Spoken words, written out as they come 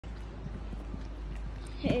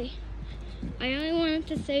Hey, I only wanted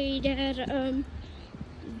to say that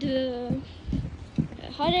the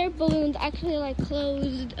hot air balloons actually like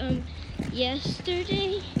closed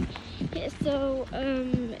yesterday. So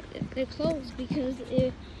they closed because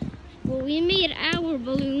we made our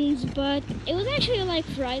balloons, but it was actually like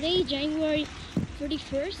Friday, January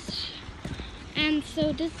 31st, and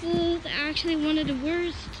so this is actually one of the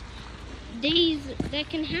worst days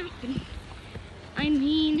that can happen. I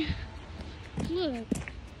mean, look,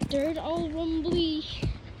 dirt all rumbly,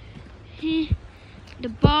 the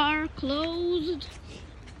bar closed,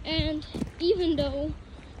 and even though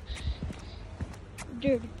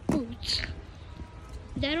dirty boots,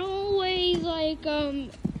 that always like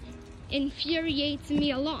infuriates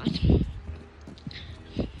me a lot.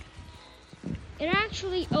 It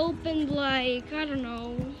actually opened like, I don't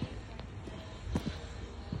know,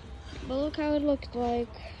 but look how it looked like.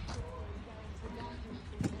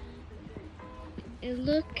 It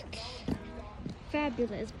looked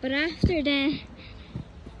fabulous, but after that,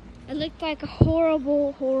 it looked like a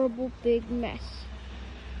horrible, horrible big mess.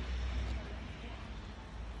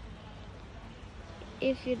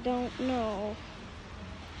 If you don't know,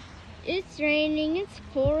 it's raining, it's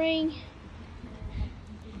pouring,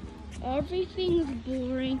 everything's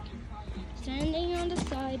boring. Standing on the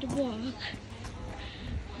sidewalk,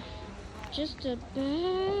 just a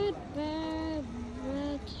bad.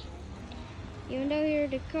 Even though here are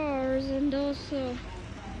the cars, and also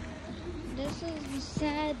this is a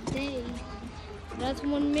sad day. That's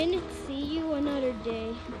 1 minute. See you another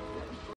day.